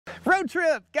Road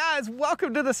trip, guys,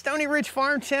 welcome to the Stoney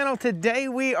Farm channel. Today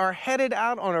we are headed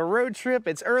out on a road trip.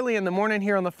 It's early in the morning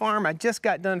here on the farm. I just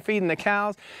got done feeding the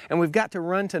cows and we've got to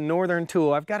run to Northern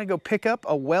Tool. I've got to go pick up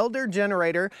a welder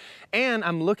generator and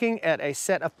I'm looking at a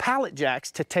set of pallet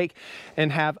jacks to take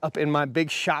and have up in my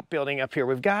big shop building up here.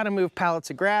 We've got to move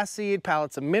pallets of grass seed,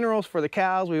 pallets of minerals for the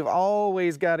cows. We've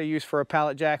always got to use for a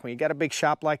pallet jack when you got a big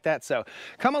shop like that. So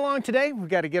come along today. We've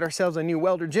got to get ourselves a new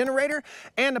welder generator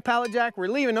and a pallet jack. We're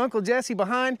leaving Uncle Jesse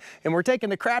behind and we're taking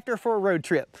the crafter for a road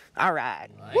trip. All right.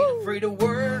 I ain't afraid of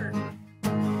work.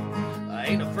 I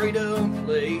ain't afraid of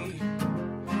play.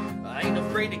 I ain't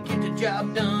afraid to get the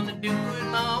job done and do it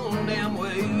my own damn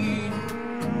way.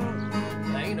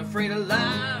 I ain't afraid of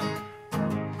life.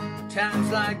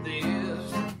 Times like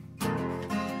this.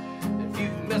 If you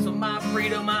mess with my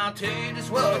freedom, I'll tell you just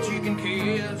what you can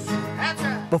kiss. That's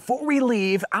right. Before we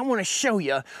leave, I want to show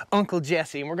you Uncle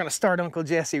Jesse, and we're going to start Uncle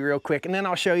Jesse real quick, and then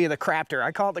I'll show you the crafter.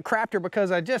 I call it the crafter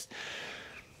because I just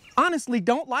honestly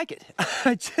don't like it.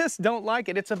 I just don't like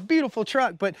it. It's a beautiful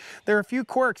truck, but there are a few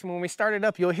quirks, and when we start it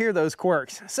up, you'll hear those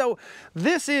quirks. So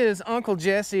this is Uncle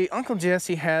Jesse. Uncle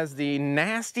Jesse has the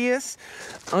nastiest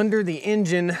under the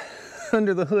engine,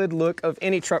 under the hood look of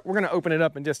any truck. We're going to open it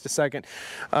up in just a second.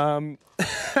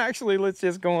 Actually, let's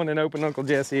just go on and open Uncle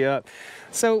Jesse up.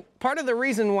 So part of the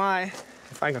reason why,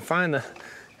 if I can find the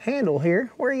handle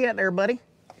here, where are you at there, buddy?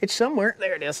 It's somewhere.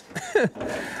 There it is.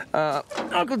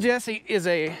 Uncle Jesse is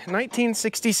a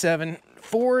 1967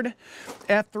 Ford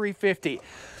F-350.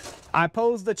 I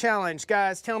posed the challenge.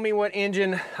 Guys, tell me what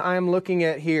engine I'm looking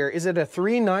at here. Is it a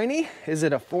 390? Is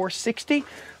it a 460?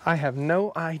 I have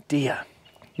no idea.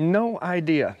 No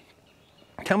idea.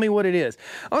 Tell me what it is.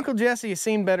 Uncle Jesse has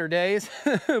seen better days,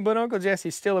 but Uncle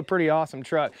Jesse's still a pretty awesome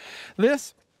truck.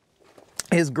 This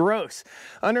is gross.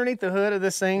 Underneath the hood of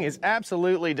this thing is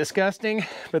absolutely disgusting,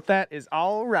 but that is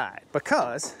all right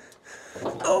because,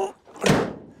 oh,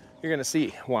 you're gonna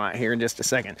see why here in just a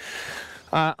second.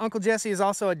 Uncle Jesse is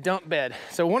also a dump bed.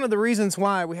 So one of the reasons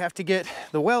why we have to get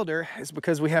the welder is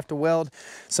because we have to weld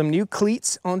some new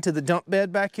cleats onto the dump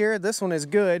bed back here. This one is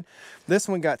good. This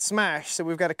one got smashed. So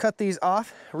we've got to cut these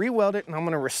off, re-weld it, and I'm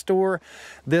going to restore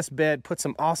this bed, put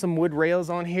some awesome wood rails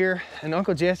on here. And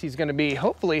Uncle Jesse's going to be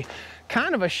hopefully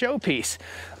kind of a showpiece.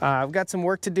 I've got some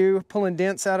work to do, pulling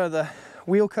dents out of the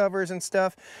wheel covers and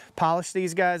stuff, polish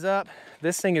these guys up.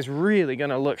 This thing is really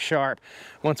gonna look sharp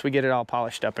once we get it all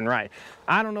polished up and right.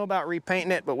 I don't know about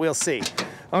repainting it, but we'll see.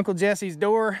 Uncle Jesse's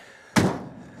door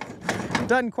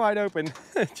doesn't quite open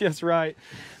just right.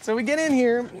 So we get in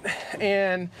here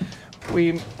and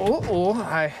we,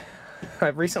 I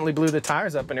recently blew the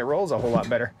tires up and it rolls a whole lot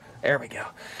better. There we go.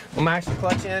 We'll mash the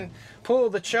clutch in, pull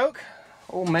the choke,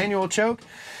 old manual choke.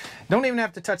 Don't even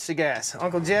have to touch the gas.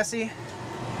 Uncle Jesse,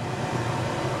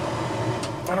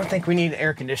 I don't think we need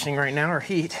air conditioning right now or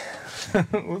heat.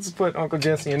 Let's put Uncle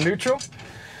Jesse in neutral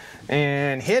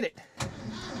and hit it.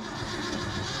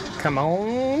 Come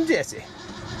on, Jesse.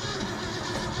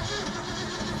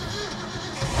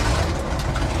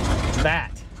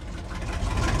 That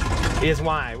is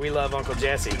why we love Uncle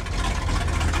Jesse.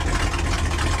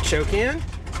 Choke in.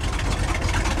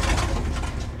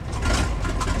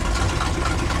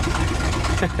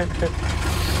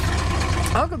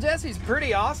 Uncle Jesse's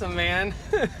pretty awesome, man.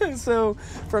 So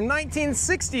from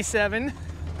 1967,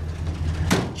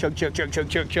 chug, chug, chug, chug,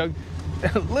 chug, chug,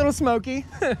 a little smoky,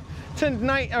 to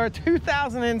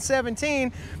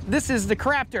 2017, this is the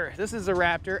Crafter. This is the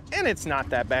Raptor, and it's not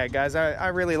that bad, guys. I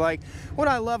really like, what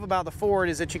I love about the Ford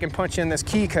is that you can punch in this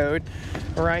key code.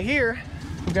 Right here,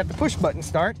 we've got the push button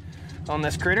start on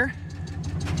this critter,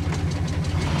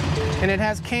 and it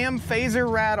has cam phaser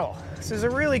rattle. This is a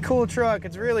really cool truck.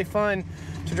 It's really fun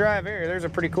to drive here. There's a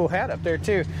pretty cool hat up there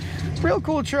too. Real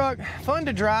cool truck, fun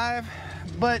to drive,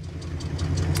 but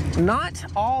not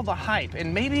all the hype.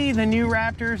 And maybe the new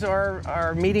Raptors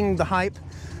are meeting the hype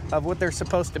of what they're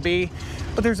supposed to be.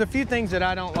 But there's a few things that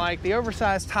I don't like. The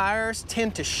oversized tires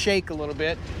tend to shake a little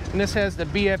bit. And this has the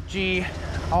BFG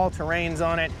all-terrains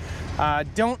on it.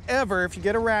 Don't ever, if you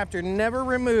get a Raptor, never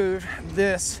remove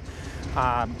this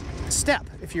step.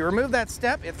 If you remove that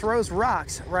step, it throws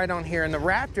rocks right on here, and the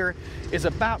Raptor is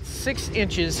about 6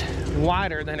 inches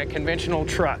wider than a conventional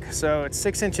truck. So it's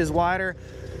 6 inches wider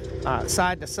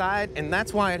side to side, and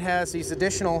that's why it has these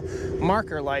additional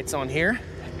marker lights on here,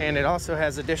 and it also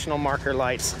has additional marker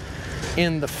lights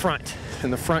in the front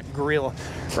grille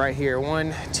right here.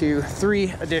 1, 2,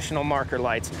 3 additional marker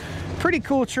lights. Pretty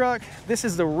cool truck. This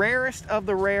is the rarest of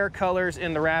the rare colors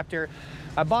in the Raptor.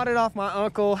 I bought it off my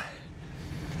uncle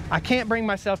I can't bring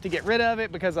myself to get rid of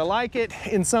it because I like it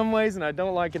in some ways and I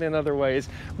don't like it in other ways.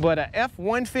 But a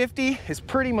F-150 is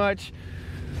pretty much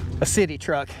a city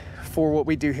truck for what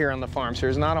we do here on the farm. So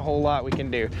there's not a whole lot we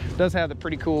can do. It does have the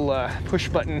pretty cool push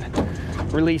button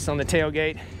release on the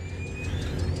tailgate.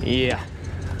 Yeah.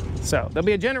 So there'll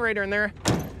be a generator in there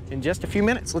in just a few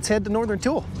minutes. Let's head to Northern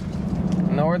Tool.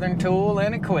 Northern Tool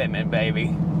and Equipment,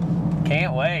 baby.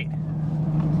 Can't wait.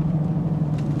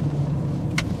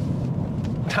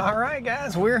 All right,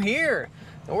 guys, we're here.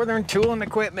 Northern Tool and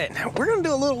Equipment. We're gonna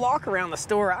do a little walk around the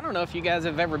store. I don't know if you guys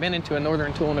have ever been into a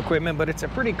Northern Tool and Equipment, but it's a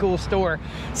pretty cool store.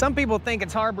 Some people think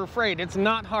it's Harbor Freight. It's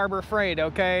not Harbor Freight,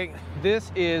 okay?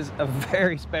 This is a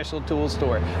very special tool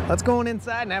store. Let's go on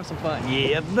inside and have some fun.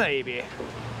 Yeah, baby.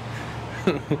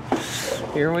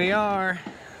 Here we are.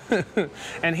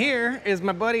 And here is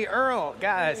my buddy Earl.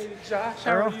 Guys, hey, Josh,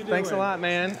 how Earl, are you doing? thanks a lot,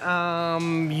 man.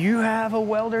 You have a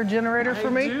welder generator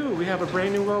for me? I do. We have a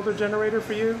brand new welder generator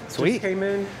for you. Sweet. Just came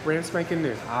in, brand spanking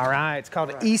new. All right, it's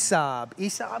called ESOB.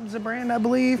 ESOB's a brand, I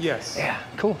believe? Yes. Yeah,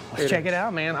 cool. Let's check it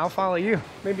out, man. I'll follow you.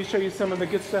 Maybe show you some of the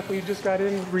good stuff we just got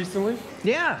in recently.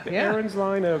 Yeah, The Aaron's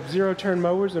line of zero-turn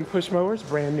mowers and push mowers,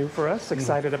 brand new for us.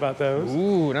 Excited about those.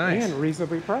 Ooh, nice. And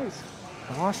reasonably priced.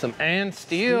 Awesome. And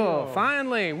steel.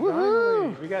 Finally. Woohoo!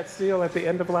 Finally, we got steel at the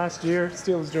end of last year.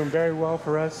 Steel is doing very well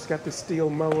for us. Got the steel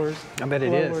mowers. I bet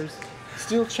it is. blowers.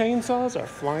 Steel chainsaws are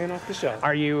flying off the shelf.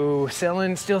 Are you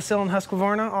still selling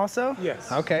Husqvarna also?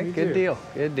 Yes. Okay, we good do. deal.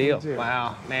 Good deal. We do.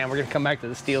 Wow, man, we're gonna come back to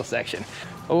the steel section.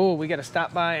 Oh, we gotta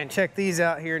stop by and check these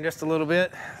out here in just a little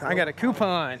bit. I got a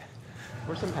coupon.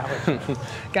 Or some pallet.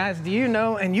 Guys, do you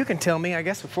know, and you can tell me, I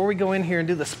guess before we go in here and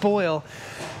do the spoil,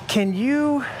 can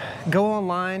you go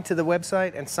online to the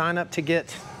website and sign up to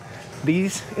get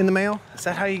these in the mail? Is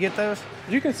that how you get those?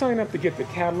 You can sign up to get the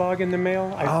catalog in the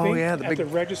mail. I Oh, think yeah, at the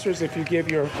registers, if you give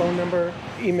your phone number,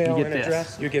 email, You get and this.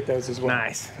 address, you get those as well.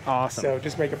 Nice, awesome. So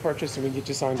just make a purchase and we get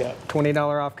you signed up.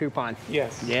 $20 off coupon.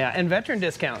 Yes. Yeah, and veteran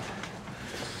discount.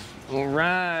 All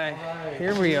right,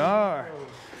 here we are.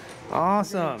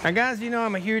 Awesome. Now guys, you know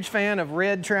I'm a huge fan of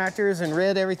red tractors and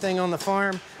red everything on the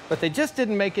farm, but they just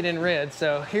didn't make it in red.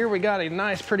 So here we got a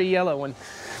nice pretty yellow one.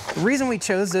 The reason we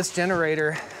chose this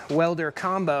generator welder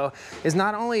combo is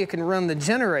not only it can run the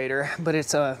generator, but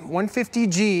it's a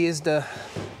 150G is the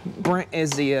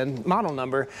model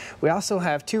number. We also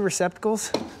have 2 receptacles,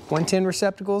 110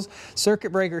 receptacles,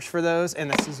 circuit breakers for those, and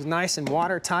this is nice and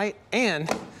watertight, and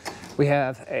we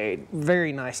have a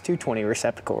very nice 220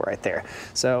 receptacle right there.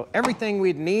 So everything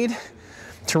we'd need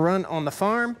to run on the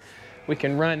farm, we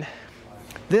can run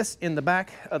this in the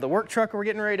back of the work truck we're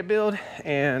getting ready to build,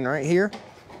 and right here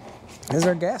is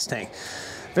our gas tank.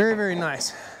 Very, very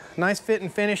nice. Nice fit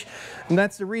and finish, and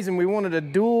that's the reason we wanted a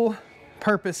dual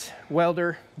purpose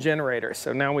welder generator.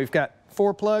 So now we've got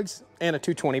 4 plugs and a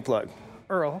 220 plug.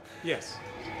 Earl, Yes.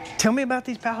 tell me about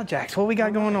these pallet jacks. What we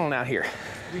got going on out here?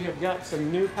 We have got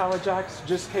some new pallet jacks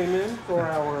just came in for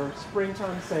our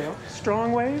springtime sale.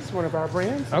 Strongways, one of our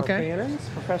brands. Okay. Our Bannon's,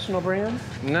 professional brand.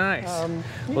 Nice.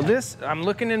 Well, this, I'm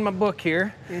looking in my book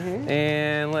here,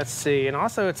 and let's see. And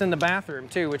also it's in the bathroom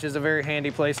too, which is a very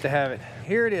handy place to have it.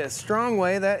 Here it is,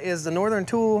 Strongway. That is the Northern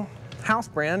Tool house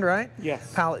brand, right?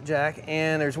 Yes. Pallet jack.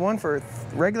 And there's one for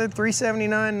regular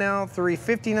 $379, now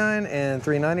 $359 and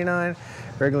 $399.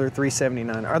 Regular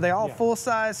 $379. Are they all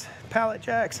full-size pallet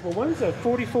jacks? Well, one's a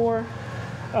 44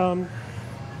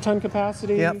 ton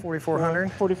capacity. Yeah,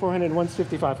 4,400. 4,400, one's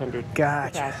 5,500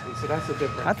 Gotcha. capacity, so that's the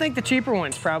difference. I think the cheaper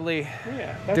one's probably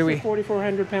Yeah, that's Do the we-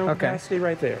 4,400 pound Okay. capacity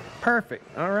right there.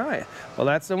 perfect. All right. Well,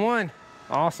 that's the one.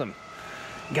 Awesome.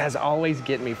 You guys always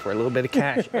get me for a little bit of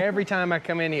cash every time I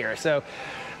come in here. So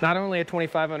not only a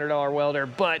 $2,500 welder,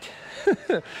 but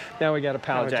now we got a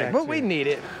pallet jack. But we too. need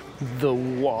it. The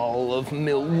Wall of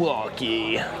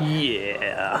Milwaukee.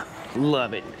 Yeah.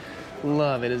 Love it.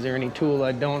 Love it. Is there any tool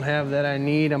I don't have that I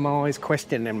need? I'm always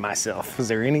questioning myself. Is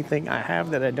there anything I have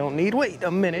that I don't need? Wait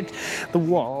a minute. The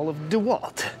Wall of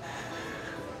DeWalt.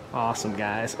 Awesome,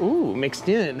 guys. Ooh, mixed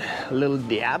in a little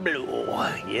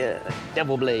Diablo. Yeah,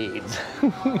 devil blades.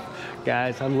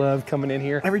 Guys, I love coming in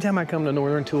here. Every time I come to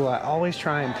Northern Tool, I always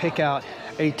try and pick out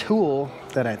a tool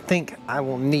that I think I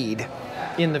will need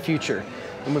in the future.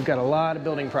 And we've got a lot of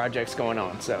building projects going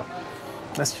on, so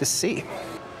let's just see.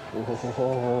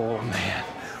 Oh, man.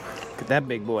 Look at that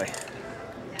big boy.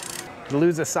 You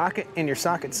lose a socket in your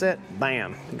socket set,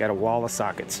 bam, you got a wall of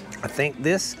sockets. I think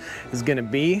this is gonna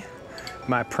be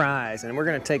my prize, and we're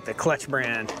gonna take the Clutch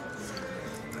brand,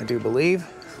 I do believe.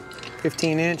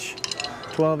 15-inch,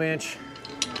 12-inch.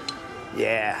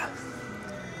 Yeah,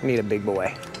 we need a big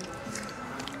boy.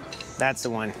 That's the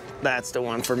one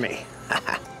for me.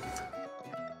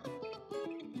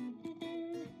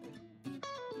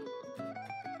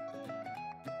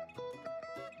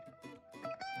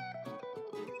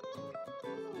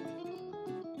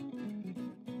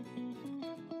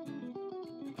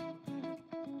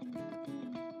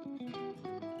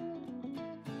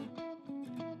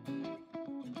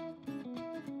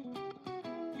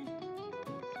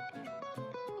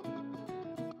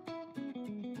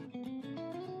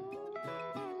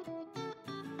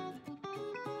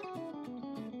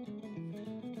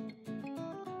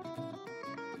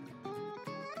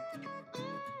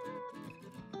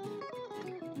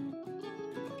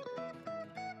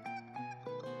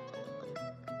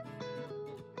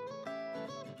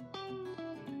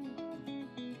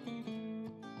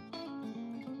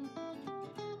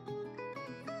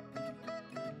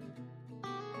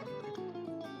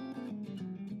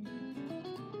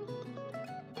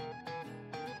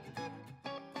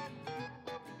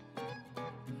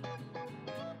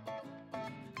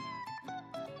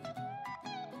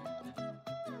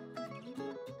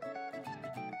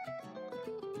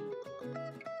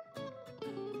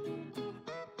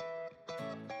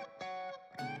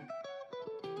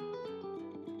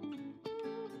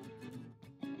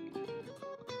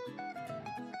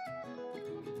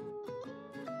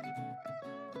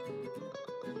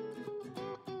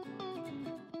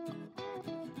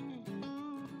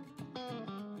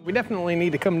 We definitely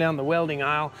need to come down the welding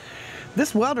aisle.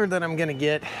 This welder that I'm gonna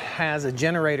get has a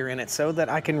generator in it so that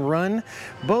I can run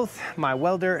both my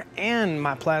welder and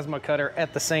my plasma cutter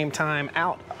at the same time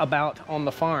out about on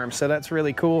the farm. So that's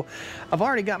really cool. I've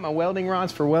already got my welding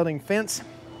rods for welding fence.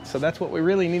 So that's what we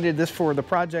really needed this for, the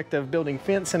project of building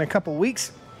fence in a couple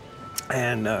weeks.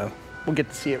 And we'll get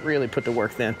to see it really put to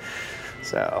work then.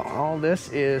 So all this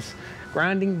is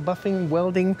grinding, buffing,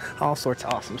 welding, all sorts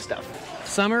of awesome stuff.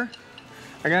 Summer,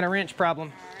 I got a wrench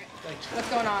problem. What's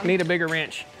going on? Need a bigger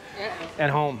wrench at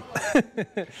home.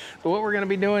 But what we're gonna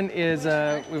be doing is,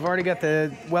 we've already got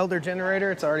the welder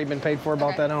generator. It's already been paid for,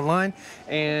 bought that online.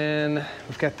 And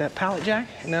we've got that pallet jack,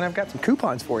 and then I've got some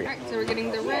coupons for you. All right, so we're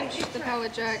getting the wrench, the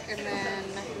pallet jack, and then...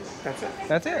 That's it.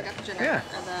 That's it. Got the generator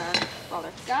and the welder.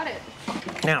 Got it.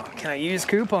 Now, can I use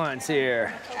coupons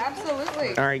here?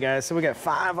 Absolutely. All right, guys, so we got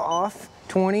 5 off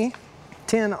 20,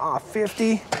 10 off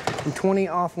 50, and 20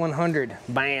 off 100.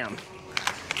 Bam.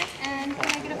 And can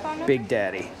I get a phone number? Big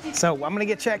Daddy. So I'm gonna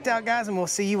get checked out, guys, and we'll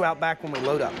see you out back when we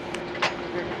load up.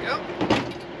 Here we go.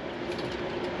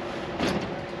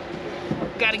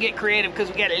 Gotta get creative because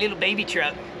we got a little baby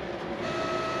truck.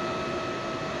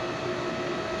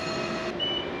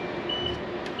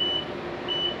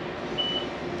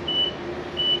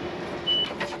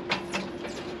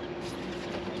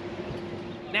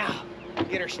 Now,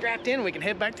 get her strapped in, we can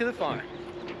head back to the farm.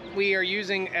 We are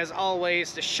using, as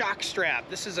always, the shock strap.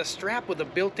 This is a strap with a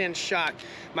built-in shock.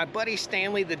 My buddy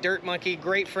Stanley, the Dirt Monkey,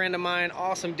 great friend of mine,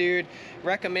 awesome dude,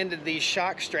 recommended these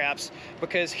shock straps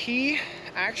because he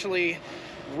actually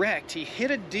wrecked. He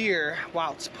hit a deer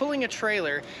while pulling a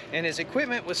trailer, and his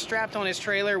equipment was strapped on his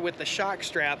trailer with the shock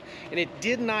strap, and it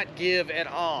did not give at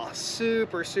all.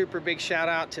 Super, super big shout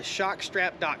out to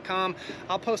shockstrap.com.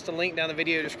 I'll post a link down the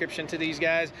video description to these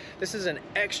guys. This is an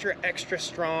extra, extra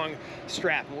strong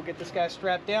strap. We'll get this guy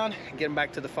strapped down and get him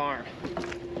back to the farm.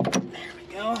 There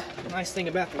we go. Nice thing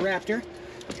about the Raptor,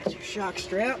 got your shock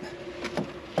strap.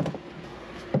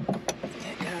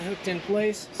 Hooked in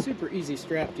place. Super easy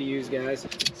strap to use, guys.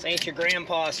 This ain't your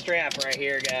grandpa's strap right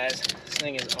here, guys. This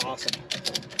thing is awesome.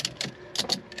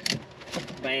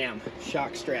 Bam,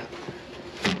 shock strap.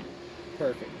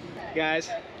 Perfect. Guys,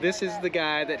 this is the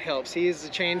guy that helps. He is the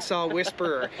chainsaw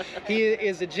whisperer. He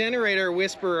is a generator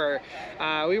whisperer.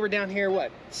 We were down here,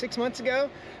 what, 6 months ago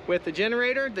with the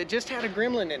generator that just had a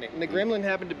gremlin in it. And the gremlin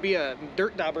happened to be a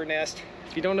dirt dauber nest.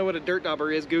 If you don't know what a dirt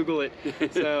dauber is, Google it.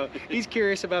 So he's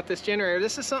curious about this generator.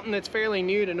 This is something that's fairly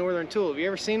new to Northern Tool. Have you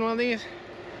ever seen one of these?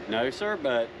 No, sir,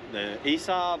 but the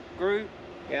ESOB group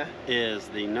is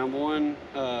the number1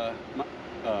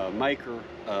 maker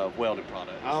of welding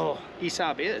products. Oh,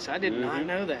 ESOB is. I did not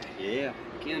know that. Yeah.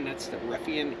 Again, that's the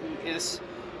Ruffian ES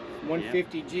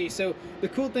 150G. So the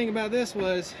cool thing about this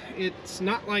was it's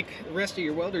not like the rest of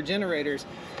your welder generators.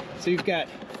 So you've got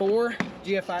 4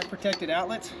 GFI protected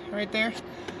outlets right there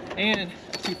and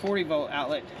 240 volt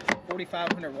outlet,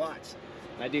 4,500 watts,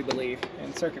 I do believe,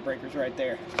 and circuit breakers right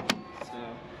there. So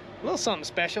a little something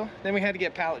special. Then we had to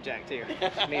get pallet jack too.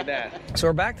 Need that. So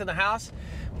we're back to the house.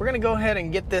 We're gonna go ahead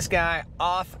and get this guy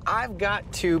off. I've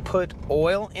got to put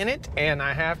oil in it, and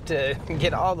I have to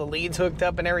get all the leads hooked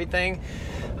up and everything.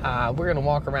 We're gonna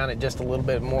walk around it just a little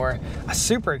bit more. I'm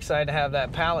super excited to have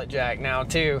that pallet jack now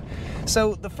too.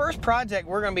 So the first project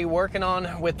we're gonna be working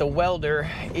on with the welder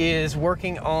is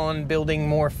working on building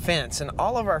more fence. And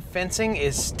all of our fencing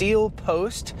is steel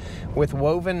post with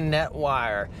woven net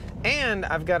wire. And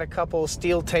I've got a couple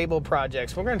steel table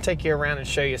projects. We're gonna take you around and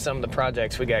show you some of the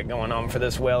projects we got going on for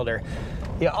this welder.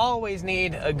 You always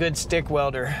need a good stick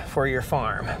welder for your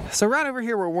farm. So right over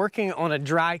here, we're working on a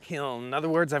dry kiln. In other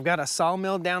words, I've got a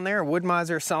sawmill down there, a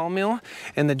Wood-Mizer sawmill,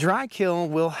 and the dry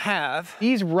kiln will have,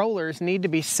 these rollers need to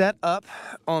be set up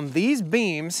on these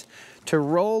beams to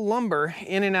roll lumber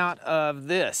in and out of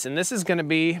this. And this is gonna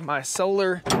be my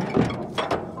solar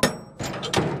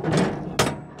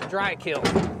dry kiln,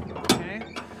 okay?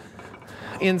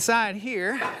 Inside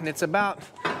here, and it's about,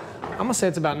 I'm gonna say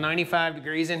it's about 95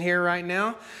 degrees in here right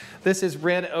now. This is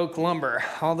red oak lumber.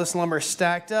 All this lumber is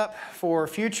stacked up for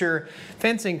future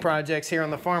fencing projects here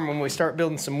on the farm when we start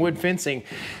building some wood fencing.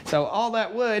 So all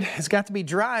that wood has got to be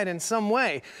dried in some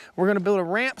way. We're gonna build a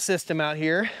ramp system out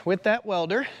here with that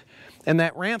welder, and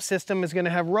that ramp system is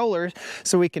gonna have rollers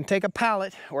so we can take a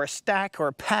pallet or a stack or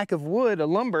a pack of wood, of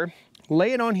lumber,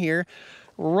 lay it on here,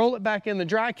 roll it back in the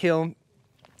dry kiln,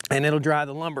 and it'll dry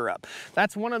the lumber up.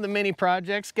 That's one of the many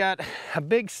projects. Got a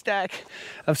big stack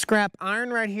of scrap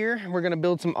iron right here, and we're gonna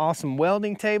build some awesome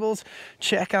welding tables.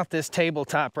 Check out this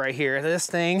tabletop right here. This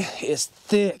thing is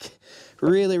thick,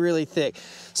 really, really thick.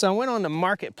 So I went on the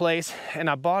marketplace and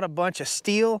I bought a bunch of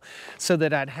steel so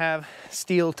that I'd have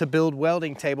steel to build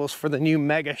welding tables for the new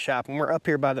mega shop. And we're up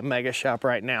here by the mega shop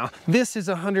right now. This is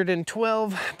a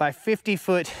 112 by 50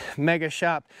 foot mega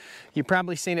shop. You've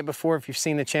probably seen it before if you've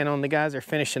seen the channel, and the guys are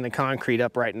finishing the concrete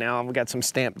up right now. We've got some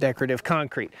stamped decorative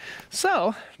concrete.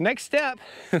 So next step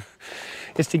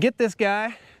is to get this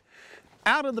guy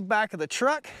out of the back of the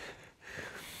truck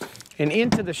and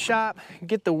into the shop,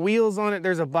 get the wheels on it.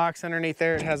 There's a box underneath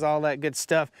there. It has all that good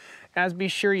stuff. As be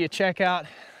sure you check out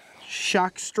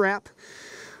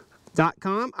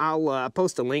shockstrap.com. I'll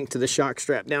post a link to the shock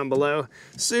strap down below.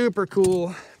 Super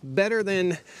cool, better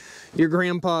than your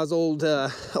grandpa's old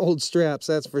straps,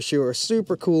 that's for sure.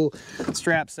 Super cool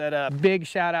strap setup. Big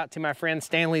shout out to my friend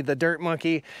Stanley the Dirt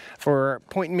Monkey for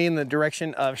pointing me in the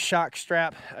direction of shock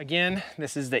strap. Again,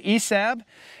 this is the ESAB,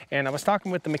 and I was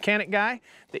talking with the mechanic guy.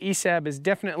 The ESAB is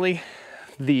definitely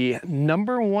the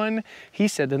 #1, he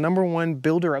said, the #1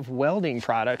 builder of welding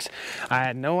products. I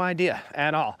had no idea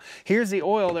at all. Here's the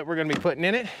oil that we're gonna be putting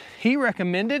in it. He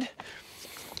recommended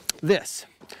this,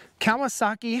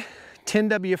 Kawasaki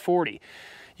 10W40.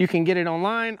 You can get it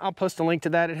online. I'll post a link to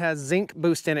that. It has zinc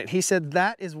boost in it. He said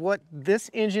that is what this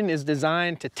engine is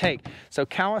designed to take. So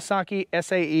Kawasaki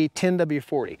SAE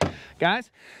 10W40. Guys,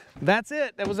 that's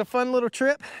it. That was a fun little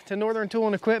trip to Northern Tool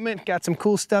and Equipment. Got some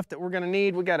cool stuff that we're gonna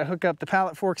need. We gotta hook up the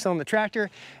pallet forks on the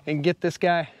tractor and get this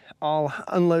guy all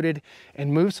unloaded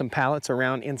and move some pallets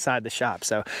around inside the shop.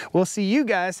 So we'll see you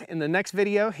guys in the next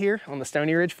video here on the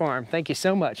Stoney Ridge Farm. Thank you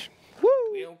so much.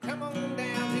 Well, come on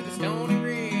down to the Stoney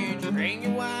Ridge. Bring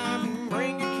your wife and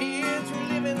bring your kids.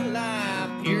 We're living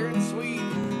life pure and sweet.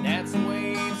 That's the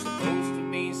way it's supposed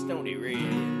to be, Stoney Ridge.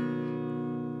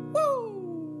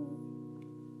 Woo!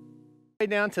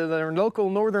 Down to the local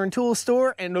Northern Tool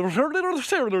store and a little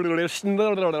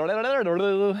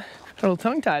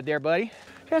tongue-tied there, buddy.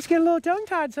 Just get a little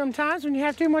tongue-tied sometimes when you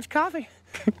have too much coffee.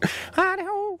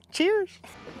 Idaho, cheers.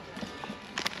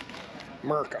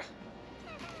 Merca.